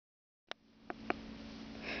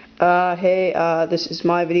This is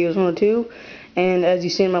my videos 102, and as you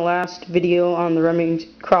see in my last video on the Remington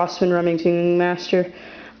Wingmaster,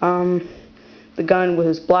 the gun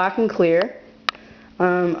was black and clear.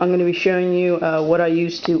 I'm going to be showing you what I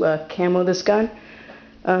used to camo this gun.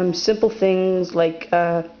 Simple things like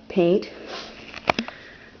paint,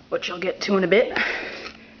 which I'll get to in a bit,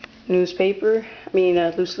 loose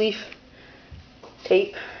leaf,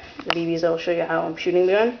 tape, the BBs. I'll show you how I'm shooting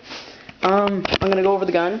the gun. I'm going to go over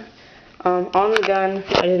the gun. On the gun,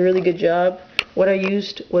 I did a really good job. What I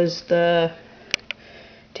used was the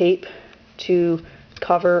tape to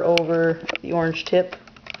cover over the orange tip.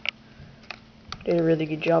 Did a really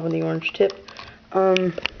good job on the orange tip.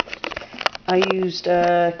 I used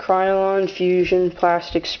Krylon Fusion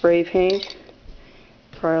plastic spray paint.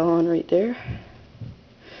 Krylon right there.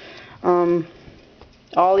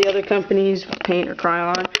 All the other companies paint are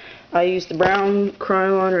Krylon. I used the brown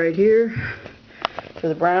Krylon right here for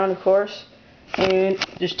the brown, of course, and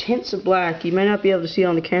just hints of black. You might not be able to see it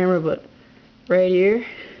on the camera, but right here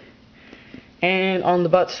and on the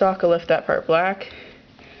buttstock I left that part black,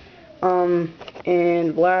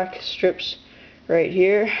 and black strips right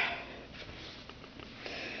here.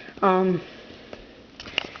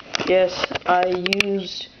 Yes, I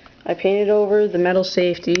painted over the metal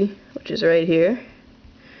safety, which is right here,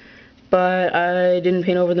 but I didn't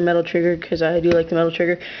paint over the metal trigger because I do like the metal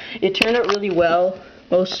trigger. It turned out really well.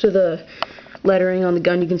 Most of the lettering on the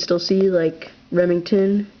gun you can still see, like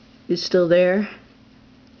Remington is still there,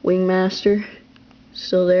 Wingmaster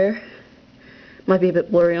still there. Might be a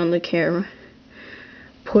bit blurry on the camera.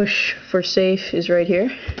 Push for safe is right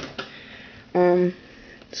here.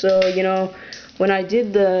 So you know, when I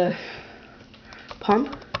did the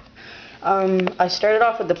pump, I started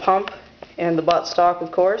off with the pump and the buttstock,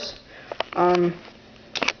 of course. I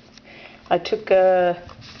took a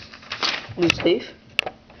loose leaf.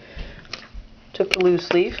 Took the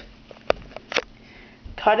loose leaf,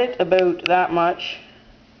 cut it about that much,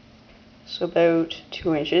 so about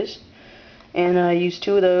 2 inches, and I used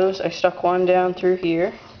 2 of those. I stuck one down through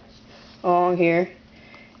here, along here,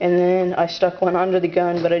 and then I stuck one under the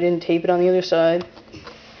gun, but I didn't tape it on the other side.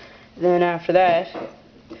 Then after that,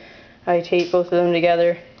 I taped both of them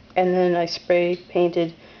together, and then I spray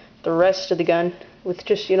painted the rest of the gun with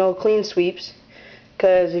just, you know, clean sweeps,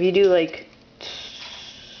 because if you do like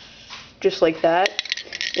just like that,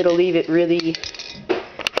 it'll leave it really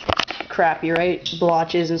crappy, right?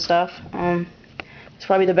 Blotches and stuff. It's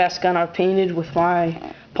probably the best gun I've painted. With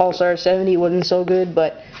my Pulsar 70, it wasn't so good,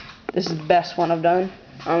 but this is the best one I've done.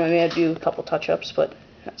 I may have to do a couple touch-ups, but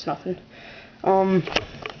that's nothing. I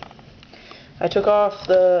took off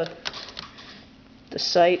the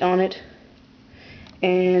sight on it,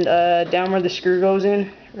 and down where the screw goes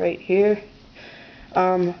in, right here,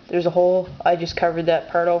 there's a hole. I just covered that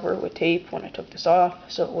part over with tape when I took this off,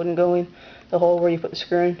 so it wouldn't go in the hole where you put the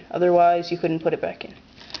screw in. Otherwise, you couldn't put it back in.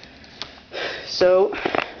 So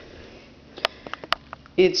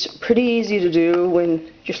it's pretty easy to do. When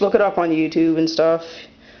just look it up on YouTube and stuff.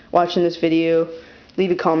 Watching this video,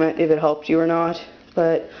 leave a comment if it helped you or not.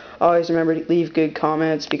 But always remember to leave good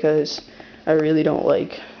comments, because I really don't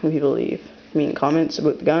like when people leave mean comments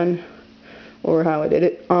about the gun or how I did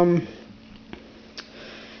it.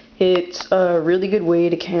 It's a really good way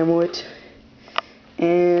to camo it,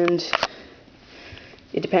 and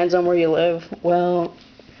it depends on where you live. Well,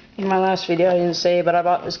 in my last video I didn't say, but I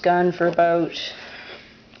bought this gun for about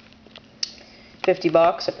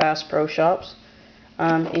 $50 at Bass Pro Shops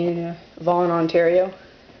in Vaughan, Ontario.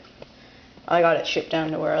 I got it shipped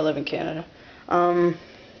down to where I live in Canada.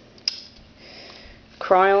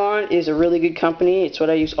 Krylon is a really good company. It's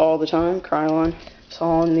what I use all the time. Krylon. It's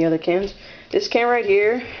all in the other cans. This can right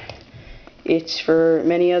here, it's for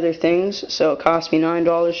many other things, so it cost me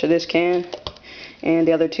 $9 for this can, and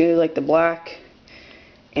the other two, like the black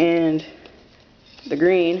and the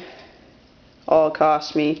green, all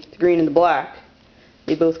cost me, the green and the black,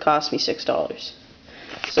 they both cost me $6.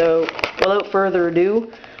 So without further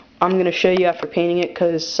ado, I'm going to show you after painting it,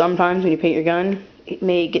 because sometimes when you paint your gun, it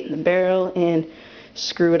may get in the barrel and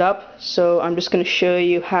screw it up. So I'm just going to show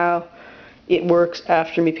you how it works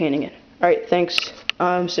after me painting it. Alright, thanks.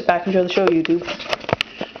 Sit back and enjoy the show, YouTube.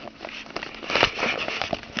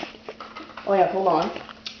 Oh yeah, hold on.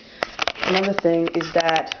 Another thing is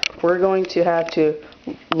that we're going to have to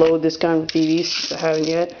load this gun with BBs. I haven't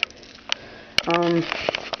yet.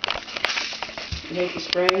 Make the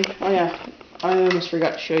spraying. Oh yeah, I almost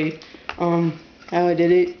forgot to show you. How I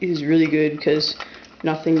did it is really good, because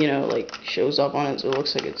nothing, you know, like shows up on it, so it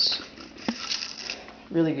looks like it's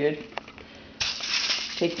really good.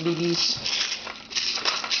 Take the BBs,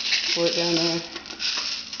 pour it down there.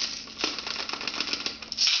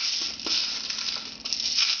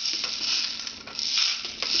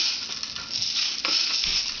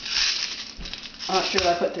 sure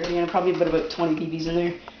that I put 30 in. I probably put about 20 BBs in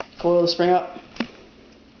there to oil the spring up.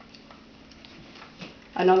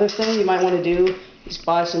 Another thing you might want to do is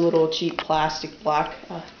buy some little cheap plastic black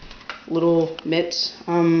little mitts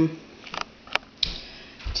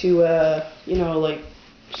to you know, like,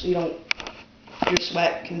 so you don't, your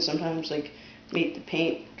sweat can sometimes like make the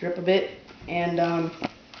paint drip a bit, and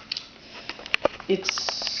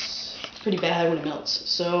it's pretty bad when it melts.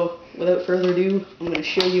 So without further ado, I'm going to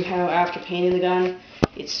show you how after painting the gun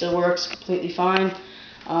it still works completely fine.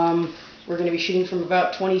 We're going to be shooting from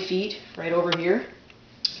about 20 feet right over here,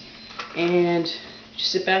 and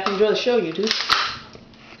just sit back and enjoy the show, YouTube.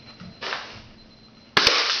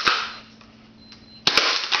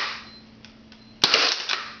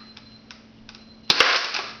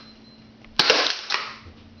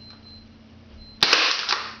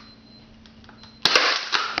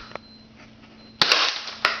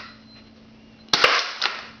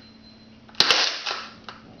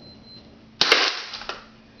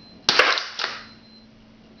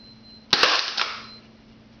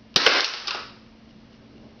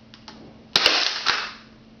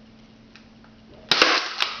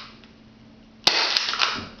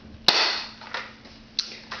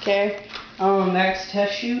 Okay, next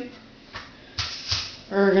test shoot,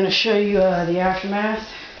 we're going to show you the aftermath.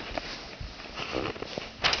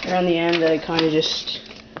 Around the end I kind of just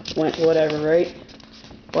went whatever, right?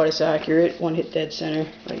 But it's accurate, one hit dead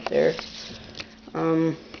center right there.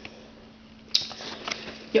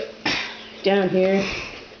 Yep, down here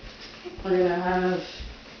we're going to have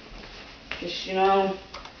just, you know,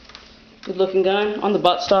 good looking gun. On the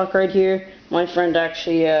buttstock right here, my friend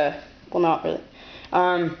actually, well, not really,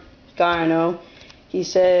 guy I know, he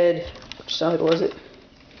said, which side was it?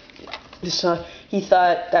 This side. He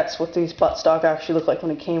thought that's what these buttstock actually looked like when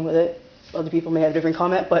it came with it. Other people may have a different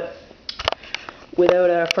comment, but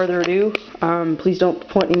without further ado, please don't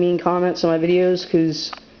put any mean comments on my videos,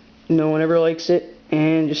 because no one ever likes it,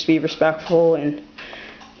 and just be respectful and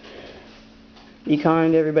be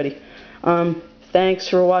kind to everybody. Thanks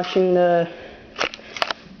for watching the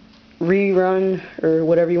rerun, or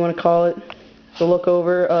whatever you want to call it, the look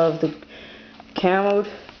over of the Camoed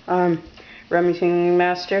Remington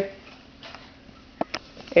Wingmaster,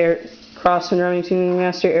 Crosman Remington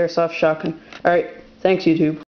Wingmaster Airsoft shotgun. Alright, thanks YouTube.